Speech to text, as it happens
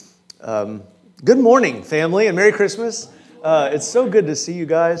Good morning, family, and Merry Christmas. It's so good to see you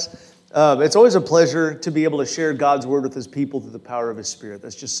guys. It's always a pleasure to be able to share God's Word with His people through the power of His Spirit.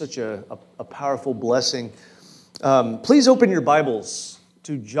 That's just such a powerful blessing. Please open your Bibles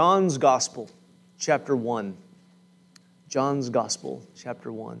to John's Gospel, chapter 1. John's Gospel,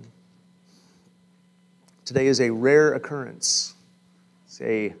 chapter 1. Today is a rare occurrence. It's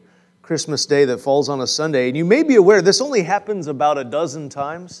a Christmas day that falls on a Sunday. And you may be aware this only happens about a dozen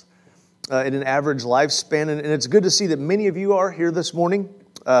times in an average lifespan. And it's good to see that many of you are here this morning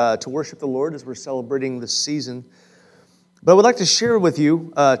to worship the Lord as we're celebrating this season. But I would like to share with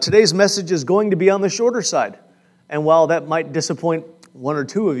you, today's message is going to be on the shorter side. And while that might disappoint one or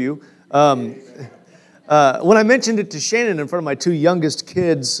two of you, when I mentioned it to Shannon in front of my two youngest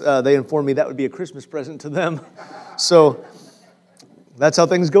kids, they informed me that would be a Christmas present to them. So that's how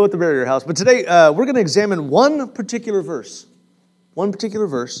things go at the Barrier House. But today, we're going to examine one particular verse.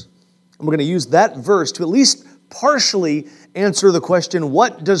 And we're going to use that verse to at least partially answer the question,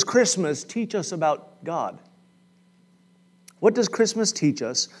 what does Christmas teach us about God? What does Christmas teach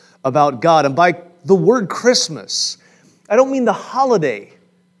us about God? And by the word Christmas, I don't mean the holiday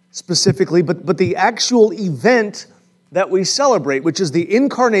specifically, but the actual event that we celebrate, which is the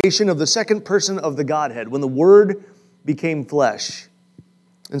incarnation of the second person of the Godhead, when the Word became flesh.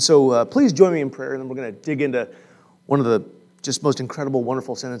 And so please join me in prayer, and then we're going to dig into one of the just most incredible,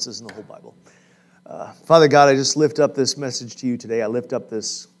 wonderful sentences in the whole Bible. Father God, I just lift up this message to you today. I lift up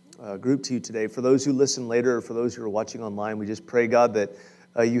this group to you today. For those who listen later, or for those who are watching online, we just pray, God, that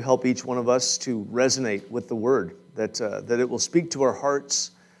you help each one of us to resonate with the Word, that it will speak to our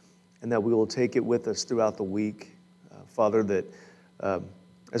hearts, and that we will take it with us throughout the week. Father, that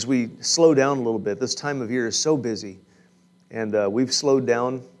as we slow down a little bit, this time of year is so busy, and we've slowed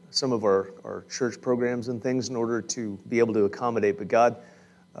down some of our church programs and things in order to be able to accommodate. But God,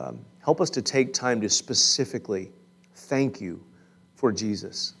 help us to take time to specifically thank you for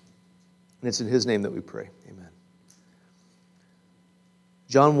Jesus. And it's in His name that we pray. Amen.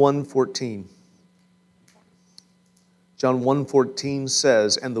 John 1:14. John 1:14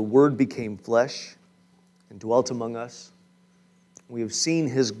 says, "And the Word became flesh and dwelt among us. We have seen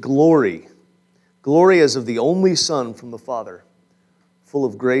His glory, glory as of the only Son from the Father, full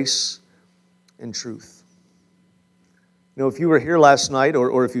of grace and truth." You know, if you were here last night,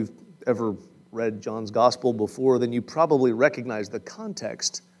 or if you've ever read John's Gospel before, then you probably recognize the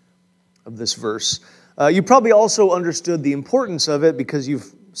context of this verse. You probably also understood the importance of it because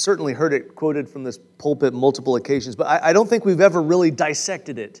you've certainly heard it quoted from this pulpit multiple occasions, but I don't think we've ever really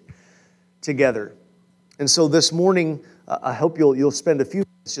dissected it together. And so this morning, I hope you'll spend a few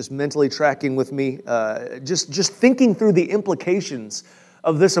minutes just mentally tracking with me, just thinking through the implications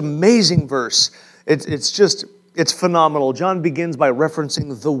of this amazing verse. It's phenomenal. John begins by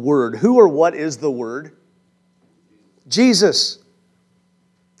referencing the Word. Who or what is the Word? Jesus.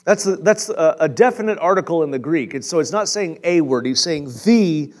 That's a definite article in the Greek. And so it's not saying a word. He's saying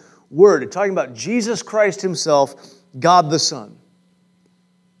the Word. It's talking about Jesus Christ Himself, God the Son.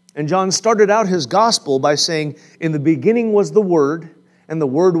 And John started out his gospel by saying, in the beginning was the Word, and the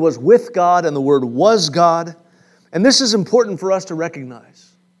Word was with God, and the Word was God. And this is important for us to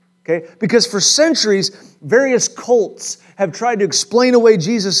recognize, okay? Because for centuries, various cults have tried to explain away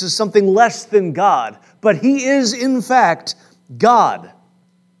Jesus as something less than God. But He is, in fact, God.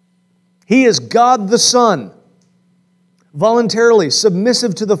 He is God the Son, voluntarily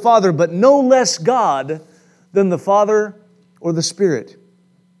submissive to the Father, but no less God than the Father or the Spirit.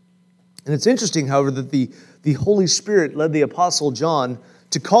 And it's interesting, however, that the Holy Spirit led the Apostle John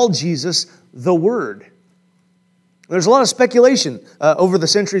to call Jesus the Word. There's a lot of speculation over the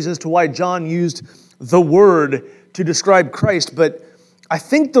centuries as to why John used the Word to describe Christ, but I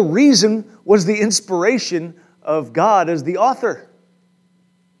think the reason was the inspiration of God as the author.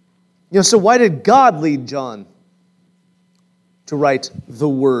 You know, so why did God lead John to write the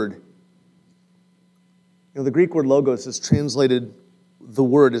Word? You know, the Greek word logos is translated, the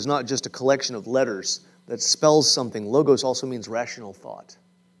Word is not just a collection of letters that spells something. Logos also means rational thought.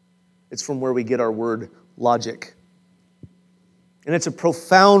 It's from where we get our word logic. And it's a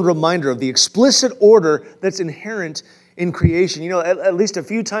profound reminder of the explicit order that's inherent in creation. You know, at least a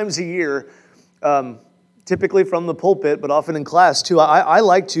few times a year, typically from the pulpit, but often in class too, I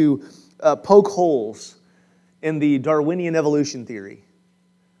like to poke holes in the Darwinian evolution theory.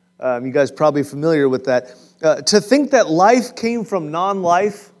 You guys are probably familiar with that. To think that life came from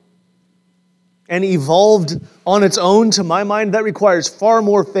non-life and evolved on its own, to my mind, that requires far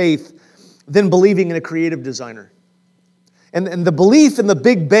more faith than believing in a creative designer. And the belief in the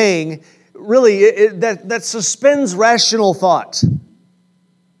Big Bang, really, that suspends rational thought.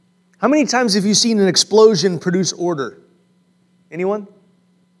 How many times have you seen an explosion produce order? Anyone?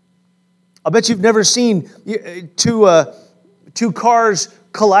 I bet you've never seen two cars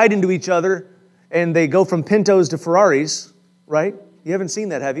collide into each other and they go from Pintos to Ferraris, right? You haven't seen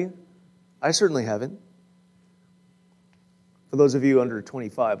that, have you? I certainly haven't. For those of you under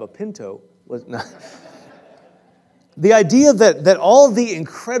 25, a Pinto was not. The idea that all the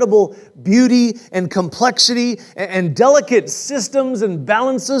incredible beauty and complexity and delicate systems and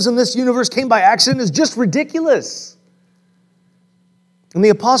balances in this universe came by accident is just ridiculous. And the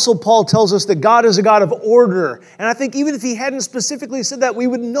Apostle Paul tells us that God is a God of order. And I think even if he hadn't specifically said that, we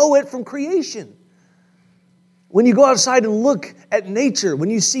would know it from creation. When you go outside and look at nature, when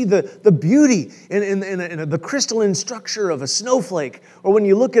you see the beauty in the crystalline structure of a snowflake, or when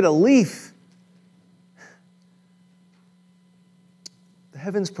you look at a leaf, the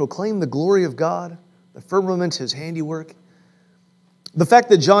heavens proclaim the glory of God, the firmament His handiwork. The fact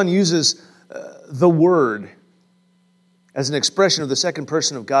that John uses the Word as an expression of the second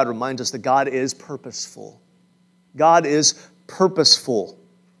person of God reminds us that God is purposeful. God is purposeful.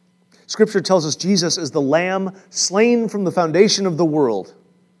 Scripture tells us Jesus is the Lamb slain from the foundation of the world.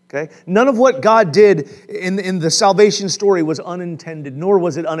 Okay? None of what God did in the salvation story was unintended, nor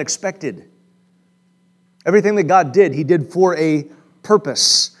was it unexpected. Everything that God did, He did for a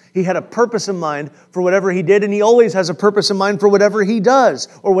purpose. He had a purpose in mind for whatever He did, and He always has a purpose in mind for whatever He does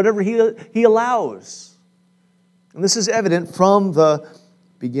or whatever He allows. And this is evident from the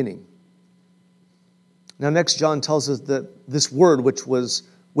beginning. Now next, John tells us that this Word, which was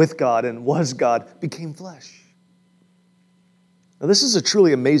with God and was God, became flesh. Now this is a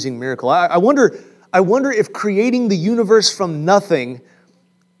truly amazing miracle. I wonder if creating the universe from nothing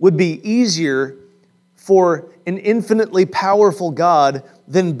would be easier for an infinitely powerful God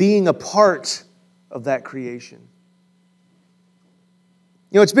than being a part of that creation.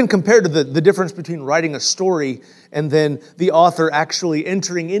 You know, it's been compared to the difference between writing a story and then the author actually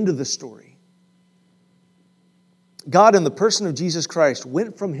entering into the story. God, in the person of Jesus Christ,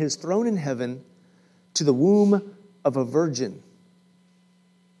 went from His throne in heaven to the womb of a virgin.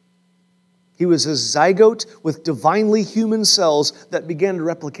 He was a zygote with divinely human cells that began to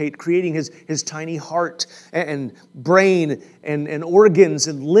replicate, creating his tiny heart and brain and organs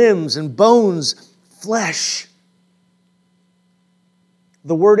and limbs and bones, flesh.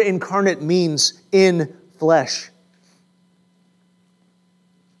 The word incarnate means in flesh.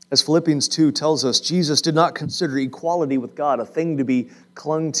 As Philippians 2 tells us, Jesus did not consider equality with God a thing to be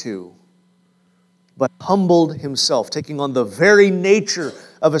clung to, but humbled Himself, taking on the very nature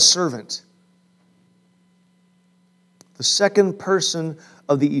of a servant. The second person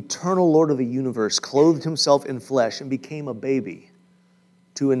of the eternal Lord of the universe clothed Himself in flesh and became a baby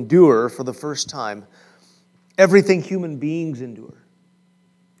to endure for the first time everything human beings endure,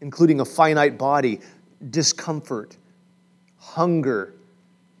 including a finite body, discomfort, hunger,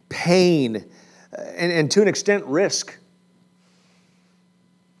 pain, and to an extent, risk.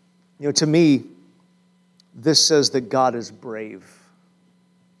 You know, to me, this says that God is brave.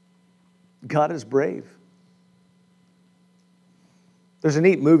 God is brave. There's a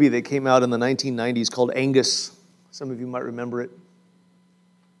neat movie that came out in the 1990s called Angus. Some of you might remember it.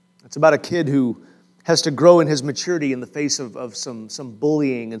 It's about a kid who has to grow in his maturity in the face of some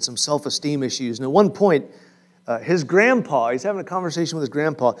bullying and some self-esteem issues. And at one point, his grandpa, he's having a conversation with his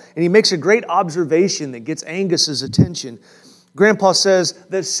grandpa, and he makes a great observation that gets Angus's attention. Grandpa says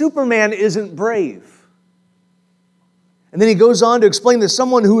that Superman isn't brave. And then he goes on to explain that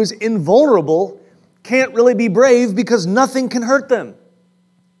someone who is invulnerable can't really be brave because nothing can hurt them.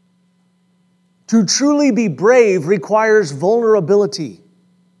 To truly be brave requires vulnerability.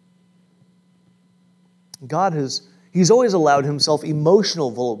 God He's always allowed Himself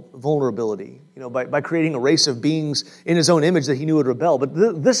emotional vulnerability, you know, by creating a race of beings in His own image that He knew would rebel.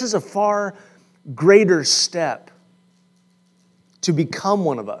 But this is a far greater step to become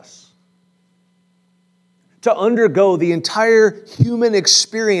one of us. To undergo the entire human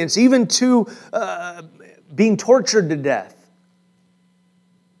experience, even to being tortured to death.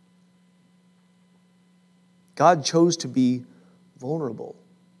 God chose to be vulnerable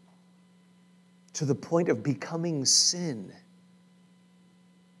to the point of becoming sin.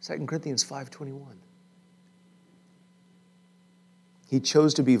 2 Corinthians 5:21. He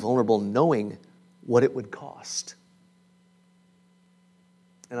chose to be vulnerable knowing what it would cost.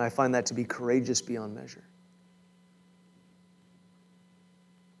 And I find that to be courageous beyond measure.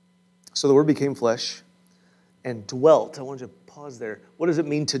 So the Word became flesh and dwelt. I want you to pause there. What does it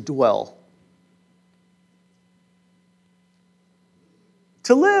mean to dwell?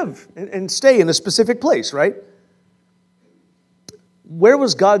 To live and stay in a specific place, right? where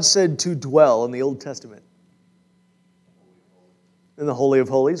was God said to dwell in the Old Testament? In the Holy of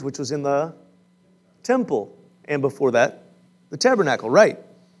Holies, which was in the temple. And before that, the tabernacle, right.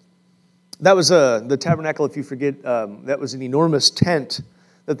 That was the tabernacle, if you forget, that was an enormous tent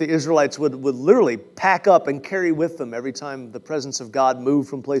that the Israelites would literally pack up and carry with them every time the presence of God moved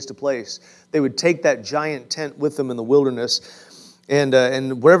from place to place. They would take that giant tent with them in the wilderness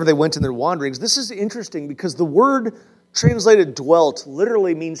and wherever they went in their wanderings. This is interesting because the word translated dwelt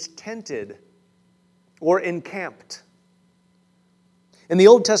literally means tented or encamped. In the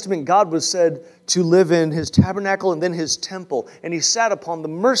Old Testament, God was said to live in His tabernacle and then His temple, and He sat upon the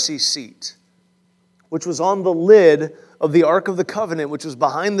mercy seat, which was on the lid of the Ark of the Covenant, which was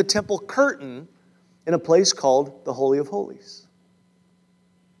behind the temple curtain in a place called the Holy of Holies.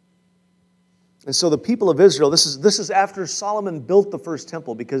 And so the people of Israel, this is after Solomon built the first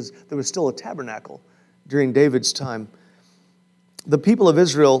temple, because there was still a tabernacle during David's time. The people of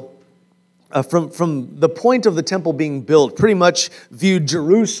Israel, from the point of the temple being built, pretty much viewed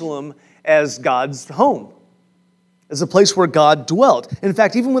Jerusalem as God's home, as a place where God dwelt. In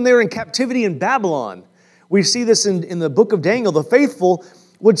fact, even when they were in captivity in Babylon, we see this in the book of Daniel, the faithful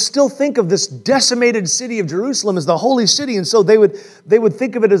would still think of this decimated city of Jerusalem as the holy city, and so they would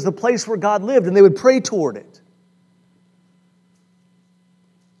think of it as the place where God lived, and they would pray toward it.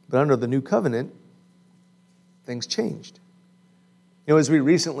 But under the new covenant, things changed. You know, as we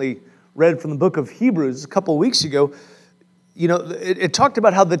recently read from the book of Hebrews a couple of weeks ago, you know, it talked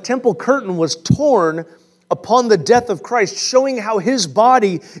about how the temple curtain was torn upon the death of Christ, showing how His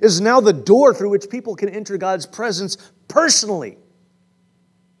body is now the door through which people can enter God's presence personally,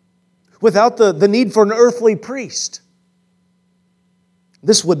 without the need for an earthly priest.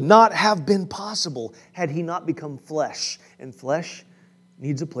 This would not have been possible had He not become flesh, and flesh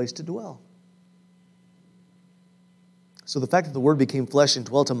needs a place to dwell. So the fact that the Word became flesh and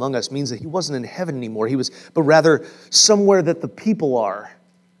dwelt among us means that He wasn't in heaven anymore, but rather somewhere that the people are.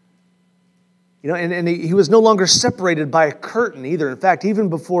 You know, and He was no longer separated by a curtain either. In fact, even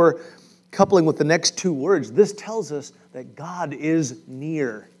before coupling with the next two words, this tells us that God is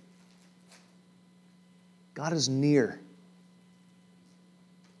near. God is near.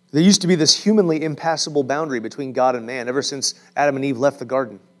 There used to be this humanly impassable boundary between God and man ever since Adam and Eve left the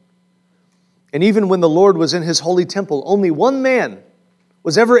garden. And even when the Lord was in His holy temple, only one man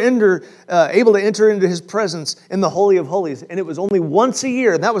was ever able to enter into His presence in the Holy of Holies. And it was only once a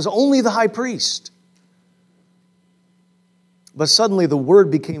year, and that was only the high priest. But suddenly the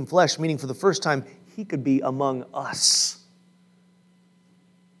Word became flesh, meaning for the first time, He could be among us.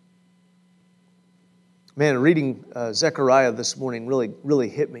 Man, reading Zechariah this morning really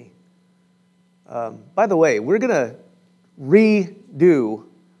hit me. By the way, we're going to redo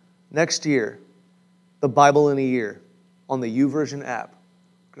next year the Bible in a Year on the YouVersion app.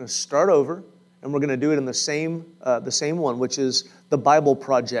 We're going to start over, and we're going to do it in the same one, which is the Bible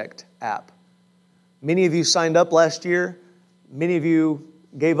Project app. Many of you signed up last year. Many of you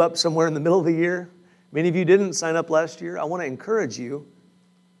gave up somewhere in the middle of the year. Many of you didn't sign up last year. I want to encourage you,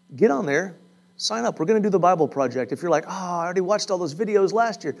 get on there, sign up. We're going to do the Bible Project. If you're like, I already watched all those videos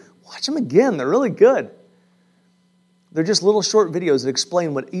last year, watch them again. They're really good. They're just little short videos that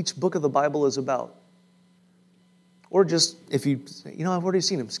explain what each book of the Bible is about. Or just, if you say, I've already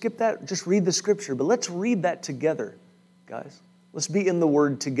seen them, skip that, just read the scripture. But let's read that together, guys. Let's be in the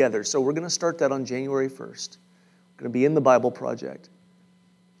Word together. So we're going to start that on January 1st. We're going to be in the Bible Project.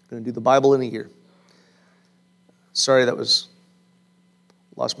 We're going to do the Bible in a year. Sorry,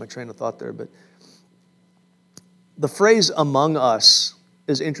 lost my train of thought there. But the phrase among us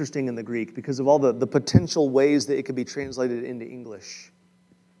is interesting in the Greek because of all the potential ways that it could be translated into English.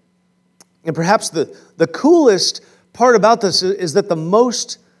 And perhaps the coolest part about this is that the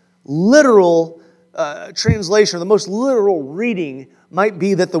most literal translation, or the most literal reading might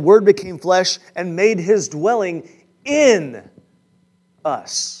be that the Word became flesh and made His dwelling in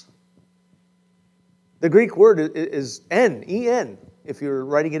us. The Greek word is en, if you're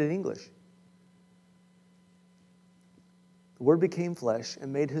writing it in English. The Word became flesh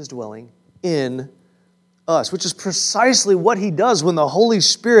and made His dwelling in us, which is precisely what He does when the Holy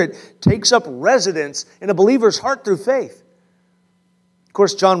Spirit takes up residence in a believer's heart through faith. Of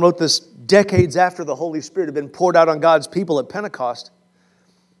course, John wrote this decades after the Holy Spirit had been poured out on God's people at Pentecost.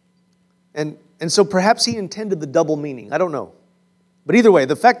 And so perhaps he intended the double meaning. I don't know. But either way,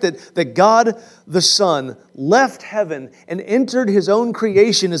 the fact that God the Son left heaven and entered His own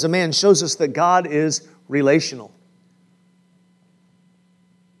creation as a man shows us that God is relational.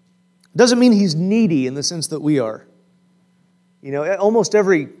 Doesn't mean He's needy in the sense that we are. Almost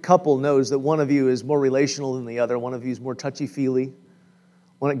every couple knows that one of you is more relational than the other. One of you is more touchy-feely.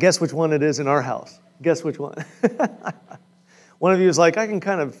 Guess which one it is in our house? Guess which one? One of you is like, I can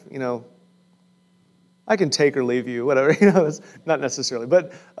kind of, I can take or leave you, whatever. It's not necessarily.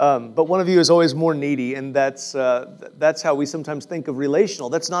 But one of you is always more needy, and that's how we sometimes think of relational.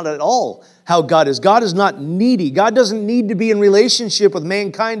 That's not at all how God is. God is not needy. God doesn't need to be in relationship with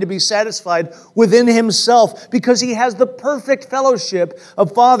mankind to be satisfied within Himself, because He has the perfect fellowship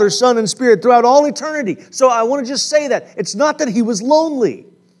of Father, Son, and Spirit throughout all eternity. So I want to just say that. It's not that He was lonely,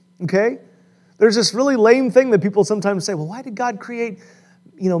 okay? There's this really lame thing that people sometimes say, well, why did God create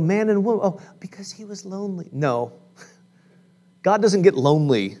man and woman? Oh, because He was lonely. No. God doesn't get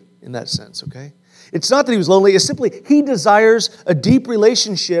lonely in that sense, okay? It's not that He was lonely. It's simply He desires a deep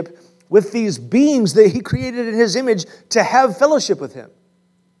relationship with these beings that He created in His image to have fellowship with Him.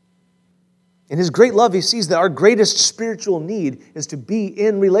 In His great love, He sees that our greatest spiritual need is to be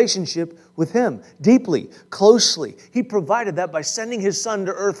in relationship with Him, deeply, closely. He provided that by sending His Son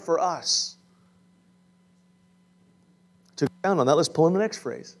to earth for us. To expound on that, let's pull in the next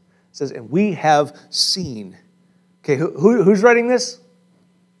phrase. It says, and we have seen. Okay, who's writing this?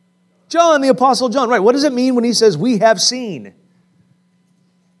 John, the Apostle John. Right, what does it mean when he says, we have seen?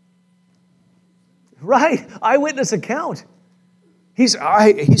 Right, eyewitness account. He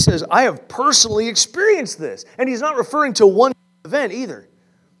says, I have personally experienced this. And he's not referring to one event either.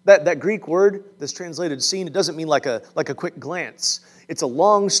 That Greek word that's translated seen, it doesn't mean like a quick glance. It's a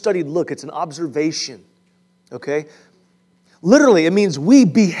long studied look. It's an observation. Okay? Literally, it means we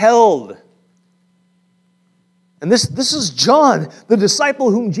beheld. And this is John, the disciple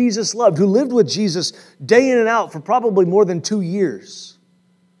whom Jesus loved, who lived with Jesus day in and out for probably more than 2 years.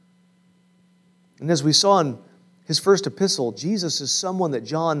 And as we saw in his first epistle, Jesus is someone that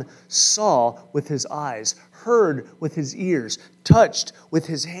John saw with his eyes, heard with his ears, touched with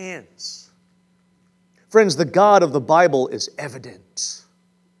his hands. Friends, the God of the Bible is evident.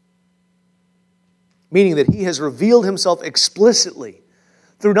 Meaning that He has revealed Himself explicitly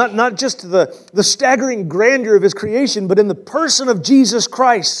through not just the staggering grandeur of His creation, but in the person of Jesus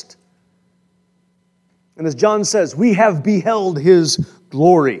Christ. And as John says, we have beheld His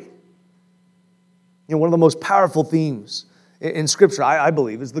glory. One of the most powerful themes in Scripture, I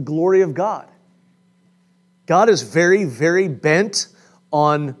believe, is the glory of God. God is very, very bent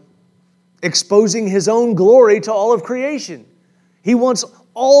on exposing His own glory to all of creation. He wants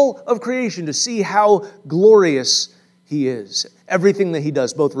all of creation to see how glorious He is. Everything that He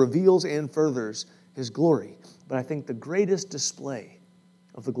does both reveals and furthers His glory. But I think the greatest display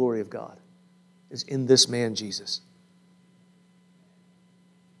of the glory of God is in this man, Jesus.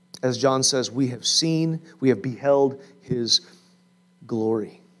 As John says, we have seen, we have beheld His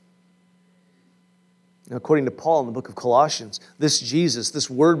glory. Now, according to Paul in the book of Colossians, this Jesus, this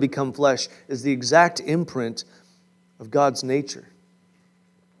Word become flesh, is the exact imprint of God's nature.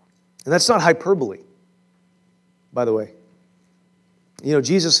 And that's not hyperbole, by the way.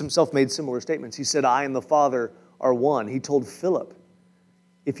 Jesus Himself made similar statements. He said, I and the Father are one. He told Philip,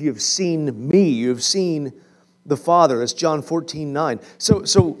 if you have seen me, you have seen the Father. That's John 14:9.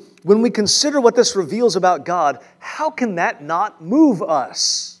 So when we consider what this reveals about God, how can that not move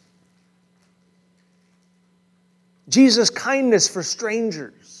us? Jesus' kindness for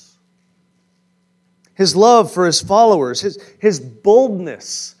strangers, His love for His followers, His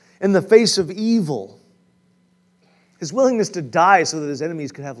boldness in the face of evil, His willingness to die so that His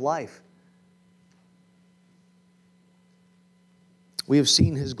enemies could have life. We have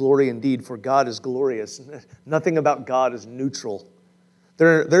seen His glory indeed, for God is glorious. Nothing about God is neutral.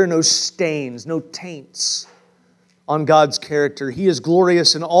 There are no stains, no taints on God's character. He is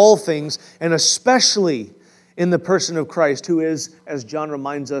glorious in all things, and especially in the person of Christ, who is, as John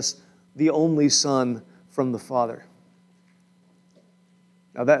reminds us, the only Son from the Father.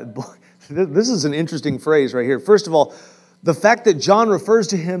 Now this is an interesting phrase right here. First of all, the fact that John refers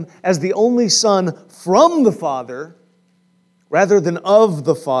to Him as the only Son from the Father rather than of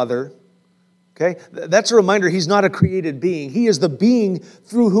the Father, okay? That's a reminder He's not a created being. He is the being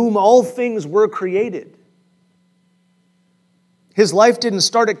through whom all things were created. His life didn't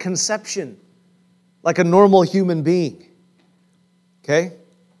start at conception like a normal human being, okay?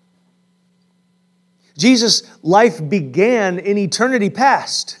 Jesus' life began in eternity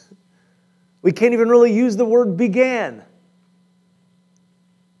past. We can't even really use the word began.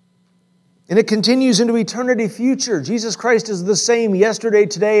 And it continues into eternity future. Jesus Christ is the same yesterday,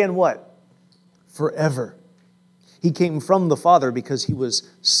 today, and what? Forever. He came from the Father because He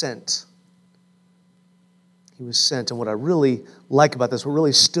was sent. He was sent. And what I really like about this, what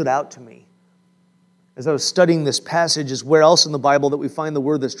really stood out to me as I was studying this passage, is where else in the Bible that we find the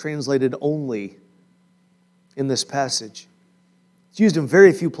word that's translated only in this passage. It's used in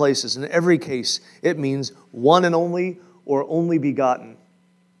very few places. In every case, it means one and only or only begotten.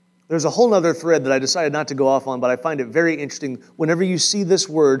 There's a whole other thread that I decided not to go off on, but I find it very interesting. Whenever you see this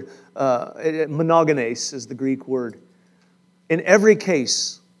word, monogenes is the Greek word. In every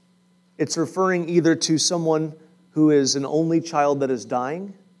case, it's referring either to someone who is an only child that is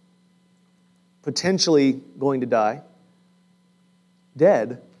dying, potentially going to die,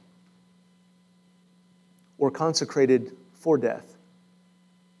 dead, or consecrated for death,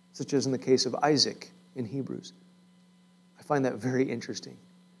 such as in the case of Isaac in Hebrews. I find that very interesting.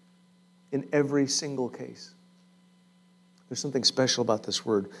 In every single case. There's something special about this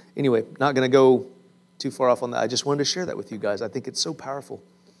word. Anyway, not going to go too far off on that. I just wanted to share that with you guys. I think it's so powerful.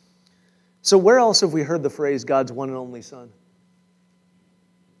 So where else have we heard the phrase God's one and only Son?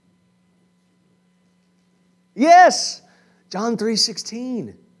 Yes! John 3:16.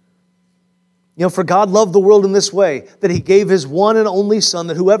 You know, for God loved the world in this way, that He gave His one and only Son,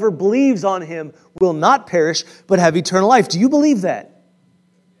 that whoever believes on Him will not perish, but have eternal life. Do you believe that?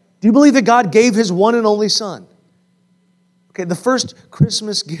 Do you believe that God gave His one and only Son? Okay, the first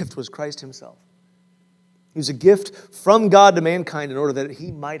Christmas gift was Christ Himself. He was a gift from God to mankind in order that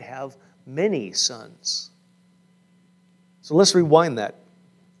He might have many sons. So let's rewind that.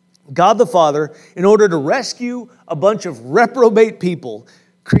 God the Father, in order to rescue a bunch of reprobate people,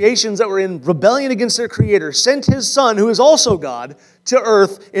 creations that were in rebellion against their Creator, sent His Son, who is also God, to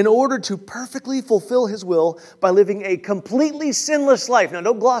earth in order to perfectly fulfill His will by living a completely sinless life. Now,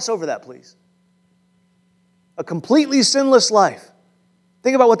 don't gloss over that, please. A completely sinless life.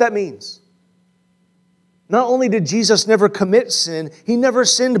 Think about what that means. Not only did Jesus never commit sin, He never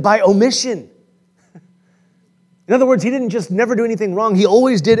sinned by omission. In other words, He didn't just never do anything wrong. He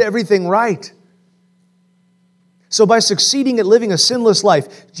always did everything right. So by succeeding at living a sinless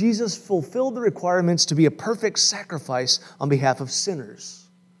life, Jesus fulfilled the requirements to be a perfect sacrifice on behalf of sinners.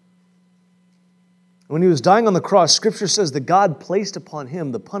 When He was dying on the cross, Scripture says that God placed upon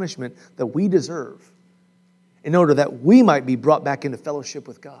Him the punishment that we deserve in order that we might be brought back into fellowship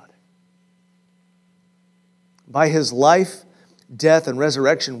with God. By His life, death, and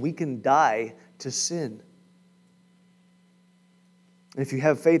resurrection, we can die to sin. And if you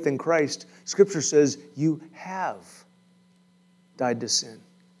have faith in Christ, Scripture says you have died to sin.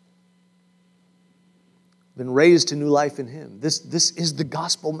 Been raised to new life in Him. This is the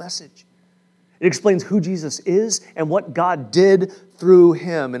gospel message. It explains who Jesus is and what God did through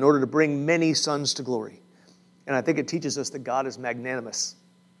Him in order to bring many sons to glory. And I think it teaches us that God is magnanimous.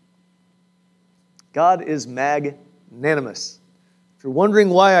 God is magnanimous. If you're wondering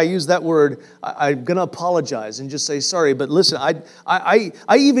why I use that word, I'm going to apologize and just say sorry. But listen, I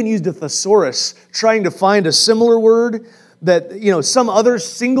even used a thesaurus trying to find a similar word that, some other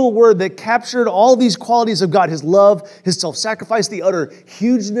single word that captured all these qualities of God, His love, His self-sacrifice, the utter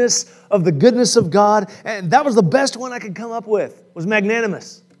hugeness of the goodness of God. And that was the best one I could come up with, was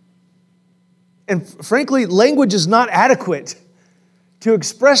magnanimous. And frankly, language is not adequate to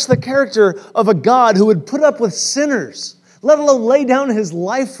express the character of a God who would put up with sinners, let alone lay down His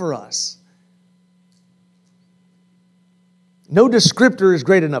life for us. No descriptor is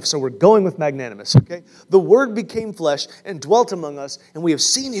great enough, so we're going with magnanimous, okay? The Word became flesh and dwelt among us, and we have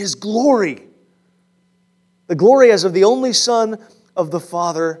seen His glory. The glory as of the only Son of the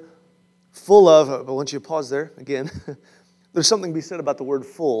Father, full of, but once you pause there, again, there's something to be said about the word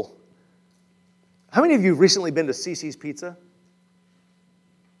full. How many of you have recently been to Cici's Pizza?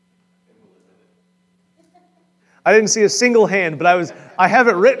 I didn't see a single hand, but I have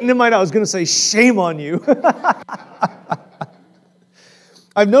it written in my notes. I was going to say, shame on you.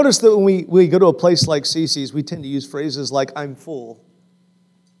 I've noticed that when we go to a place like Cici's, we tend to use phrases like, I'm full.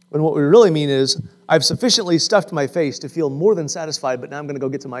 When what we really mean is, I've sufficiently stuffed my face to feel more than satisfied, but now I'm going to go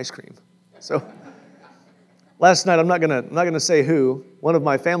get some ice cream. So, last night, I'm not going to say who, one of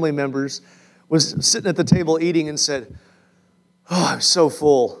my family members was sitting at the table eating and said, oh, I'm so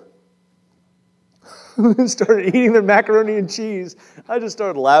full. And started eating their macaroni and cheese. I just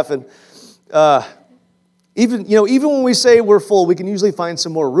started laughing. Even when we say we're full, we can usually find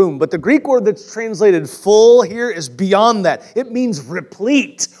some more room. But the Greek word that's translated full here is beyond that. It means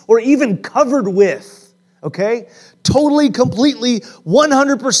replete or even covered with. Okay? Totally, completely,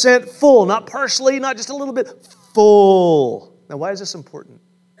 100% full. Not partially, not just a little bit. Full. Now, why is this important?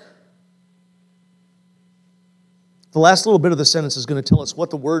 The last little bit of the sentence is going to tell us what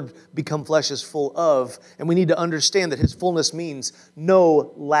the Word become flesh is full of, and we need to understand that His fullness means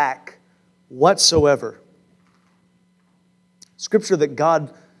no lack whatsoever. Scripture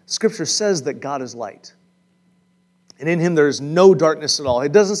says that God is light, and in Him there is no darkness at all.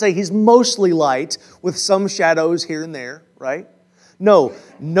 It doesn't say He's mostly light with some shadows here and there, right? No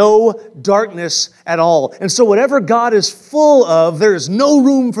darkness at all. And so whatever God is full of, there is no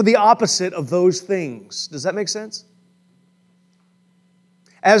room for the opposite of those things. Does that make sense?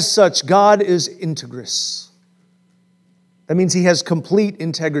 As such, God is integrous. That means He has complete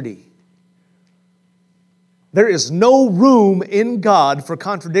integrity. There is no room in God for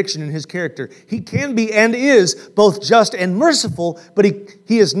contradiction in His character. He can be and is both just and merciful, but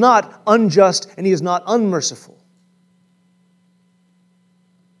He is not unjust and He is not unmerciful.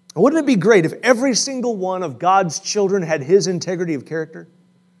 Wouldn't it be great if every single one of God's children had His integrity of character?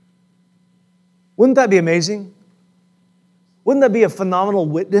 Wouldn't that be amazing? Wouldn't that be a phenomenal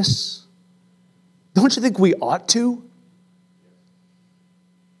witness? Don't you think we ought to?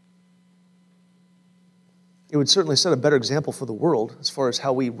 It would certainly set a better example for the world as far as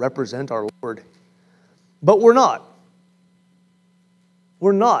how we represent our Lord. But we're not.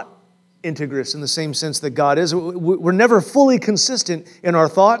 We're not integrous in the same sense that God is. We're never fully consistent in our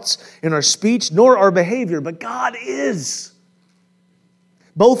thoughts, in our speech, nor our behavior, but God is.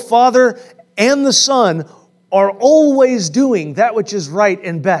 Both Father and the Son are always doing that which is right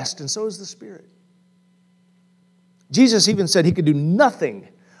and best, and so is the Spirit. Jesus even said He could do nothing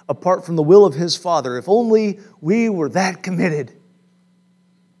apart from the will of His Father, if only we were that committed.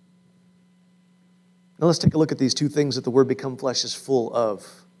 Now let's take a look at these two things that the Word become flesh is full of.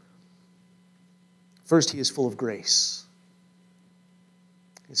 First, He is full of grace.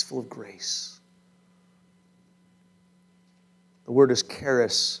 He's full of grace. The word is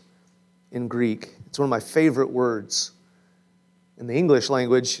charis in Greek. It's one of my favorite words in the English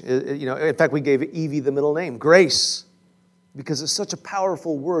language. In fact, we gave Evie the middle name, Grace, because it's such a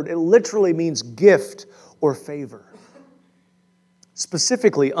powerful word. It literally means gift or favor.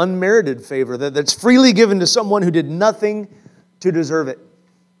 Specifically, unmerited favor that's freely given to someone who did nothing to deserve it.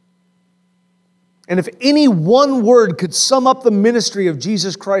 And if any one word could sum up the ministry of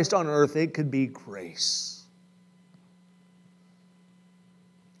Jesus Christ on earth, it could be grace.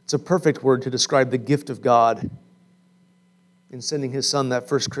 It's a perfect word to describe the gift of God in sending His Son that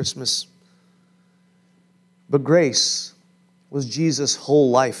first Christmas. But grace was Jesus'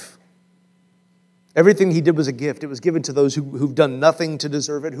 whole life. Everything He did was a gift. It was given to those who've done nothing to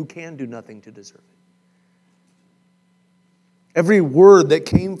deserve it, who can do nothing to deserve it. Every word that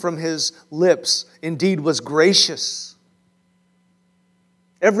came from His lips indeed was gracious.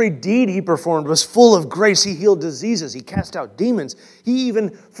 Every deed He performed was full of grace. He healed diseases. He cast out demons. He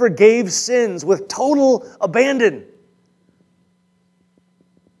even forgave sins with total abandon.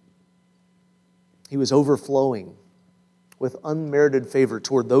 He was overflowing with unmerited favor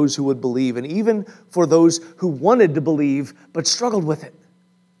toward those who would believe, and even for those who wanted to believe but struggled with it.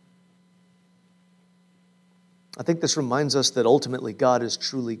 I think this reminds us that ultimately God is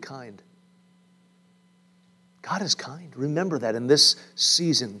truly kind. God is kind. Remember that in this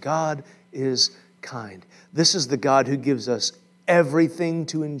season, God is kind. This is the God who gives us everything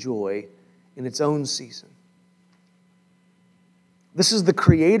to enjoy in its own season. This is the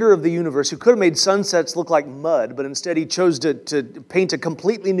creator of the universe who could have made sunsets look like mud, but instead He chose to paint a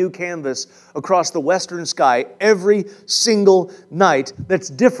completely new canvas across the western sky every single night that's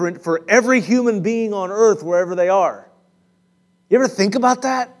different for every human being on earth wherever they are. You ever think about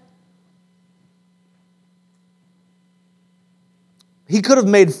that? He could have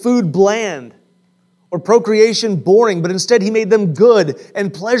made food bland or procreation boring, but instead He made them good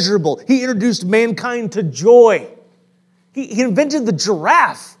and pleasurable. He introduced mankind to joy. He invented the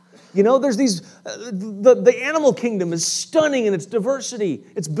giraffe. There's these, the animal kingdom is stunning in its diversity,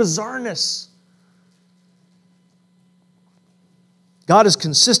 its bizarreness. God is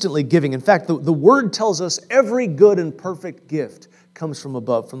consistently giving. In fact, the Word tells us every good and perfect gift comes from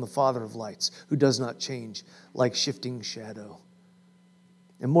above, from the Father of lights, who does not change like shifting shadow.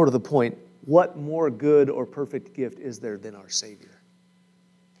 And more to the point, what more good or perfect gift is there than our Savior?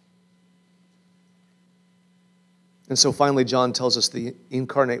 And so finally, John tells us the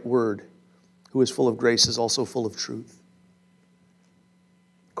incarnate Word, who is full of grace, is also full of truth.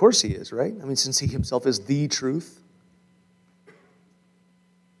 Of course He is, right? Since He Himself is the truth.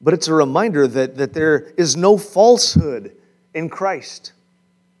 But it's a reminder that there is no falsehood in Christ.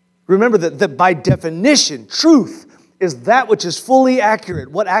 Remember that by definition, truth is that which is fully accurate,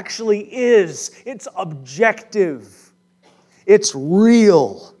 what actually is. It's objective. It's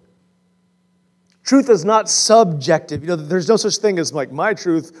real. Truth is not subjective. There's no such thing as like my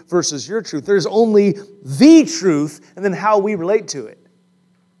truth versus your truth. There's only the truth and then how we relate to it.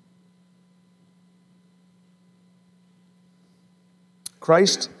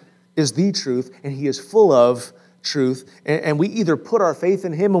 Christ is the truth, and He is full of truth, and we either put our faith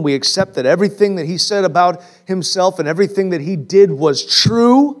in Him and we accept that everything that He said about Himself and everything that He did was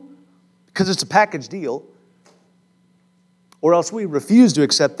true, because it's a package deal, or else we refuse to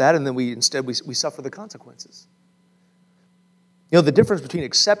accept that, and then we suffer the consequences. You know, the difference between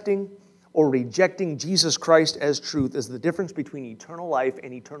accepting or rejecting Jesus Christ as truth is the difference between eternal life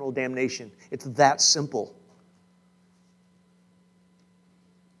and eternal damnation. It's that simple.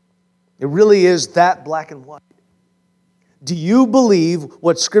 It really is that black and white. Do you believe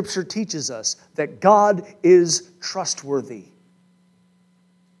what Scripture teaches us, that God is trustworthy?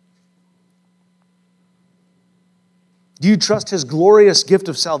 Do you trust His glorious gift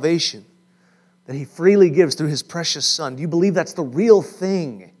of salvation that He freely gives through His precious Son? Do you believe that's the real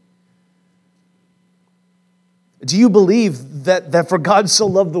thing? Do you believe that for God so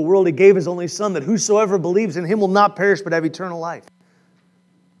loved the world, He gave His only Son, that whosoever believes in Him will not perish but have eternal life?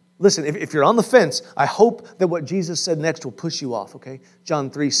 Listen, if you're on the fence, I hope that what Jesus said next will push you off, okay? John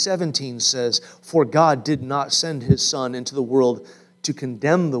 3:17 says, "For God did not send His Son into the world to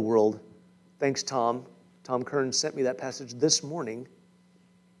condemn the world." Thanks, Tom. Tom Kern sent me that passage this morning.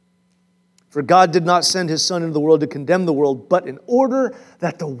 "For God did not send His Son into the world to condemn the world, but in order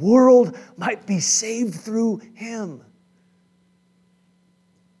that the world might be saved through Him."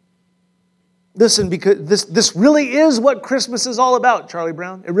 Listen, because this really is what Christmas is all about, Charlie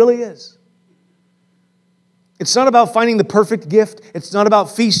Brown. It really is. It's not about finding the perfect gift. It's not about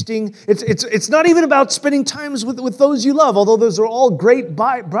feasting. It's not even about spending times with those you love, although those are all great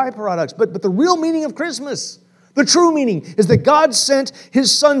byproducts. But the real meaning of Christmas, the true meaning, is that God sent His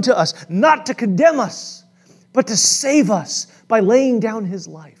Son to us, not to condemn us, but to save us by laying down His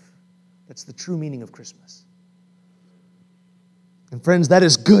life. That's the true meaning of Christmas. And friends, that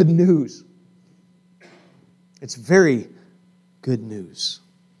is good news. It's very good news.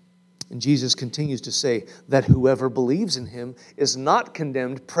 And Jesus continues to say that whoever believes in Him is not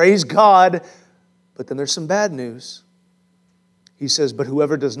condemned. Praise God. But then there's some bad news. He says, but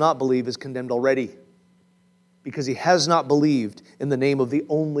whoever does not believe is condemned already, because he has not believed in the name of the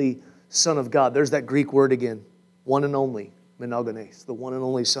only Son of God. There's that Greek word again, one and only. Monogenes, the one and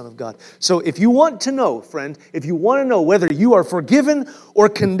only Son of God. So if you want to know, friend, if you want to know whether you are forgiven or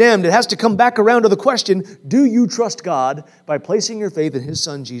condemned, it has to come back around to the question, do you trust God by placing your faith in His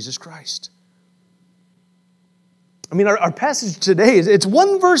Son, Jesus Christ? I mean, our passage today, it's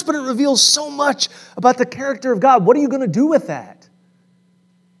one verse, but it reveals so much about the character of God. What are you going to do with that?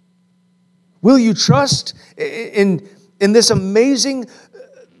 Will you trust in this amazing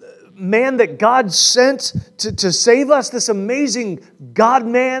man that God sent to save us, this amazing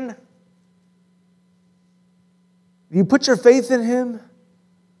God-man? You put your faith in Him?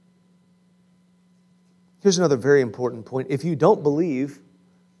 Here's another very important point. If you don't believe,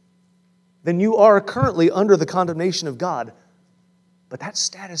 then you are currently under the condemnation of God. But that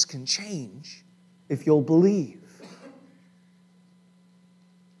status can change if you'll believe.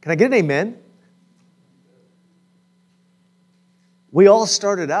 Can I get an amen? We all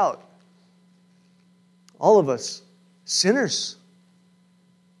started out, all of us, sinners.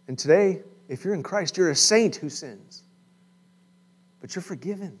 And today, if you're in Christ, you're a saint who sins. But you're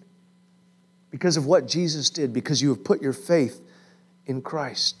forgiven because of what Jesus did, because you have put your faith in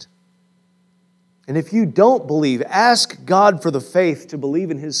Christ. And if you don't believe, ask God for the faith to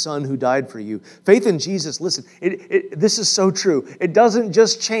believe in His Son who died for you. Faith in Jesus, listen, this is so true. It doesn't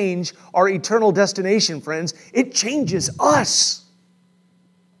just change our eternal destination, friends. It changes us.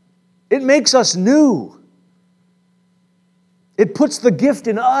 It makes us new. It puts the gift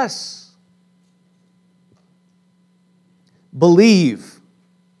in us. Believe,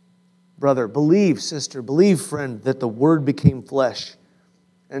 brother, believe, sister, believe, friend, that the Word became flesh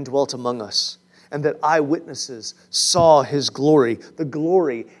and dwelt among us, and that eyewitnesses saw His glory, the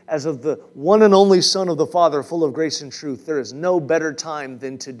glory as of the one and only Son of the Father, full of grace and truth. There is no better time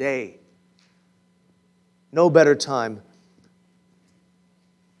than today. No better time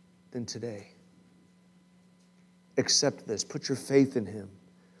than today. Accept this. Put your faith in Him.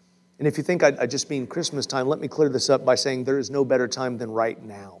 And if you think I just mean Christmas time, let me clear this up by saying there is no better time than right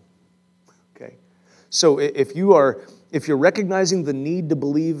now. Okay? So if you're recognizing the need to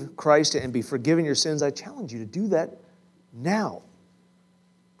believe Christ and be forgiven your sins, I challenge you to do that now.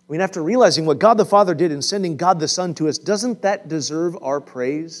 I mean, after realizing what God the Father did in sending God the Son to us, doesn't that deserve our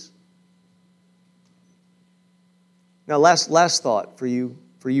praise? Now, last thought for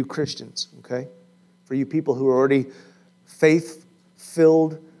you Christians, okay? For you people who are already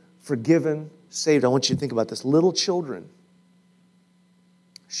faith-filled, forgiven, saved, I want you to think about this. Little children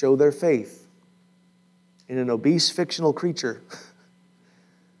show their faith in an obese fictional creature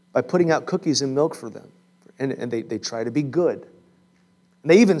by putting out cookies and milk for them and they try to be good. And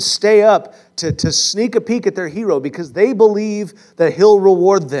they even stay up to sneak a peek at their hero because they believe that he'll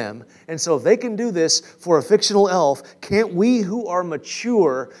reward them. And so if they can do this for a fictional elf, can't we who are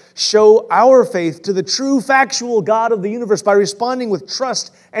mature show our faith to the true factual God of the universe by responding with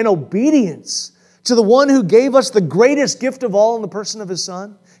trust and obedience to the one who gave us the greatest gift of all in the person of His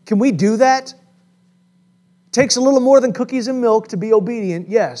Son? Can we do that? Takes a little more than cookies and milk to be obedient,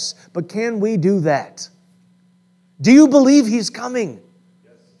 yes. But can we do that? Do you believe He's coming?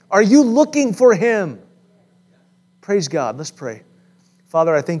 Are you looking for Him? Praise God. Let's pray.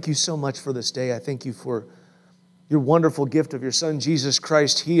 Father, I thank You so much for this day. I thank You for Your wonderful gift of Your Son, Jesus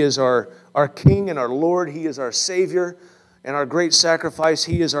Christ. He is our King and our Lord. He is our Savior and our great sacrifice.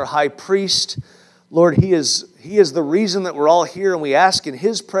 He is our high priest. Lord, He is the reason that we're all here, and we ask in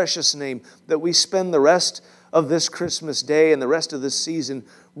His precious name that we spend the rest of this Christmas day and the rest of this season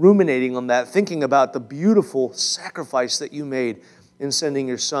ruminating on that, thinking about the beautiful sacrifice that You made in sending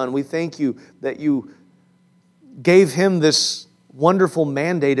Your Son. We thank You that You gave Him this wonderful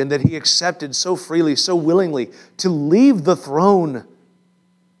mandate and that He accepted so freely, so willingly to leave the throne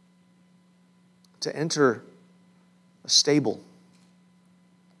to enter a stable.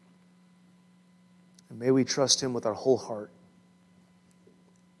 And may we trust Him with our whole heart.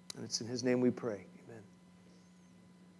 And it's in His name we pray.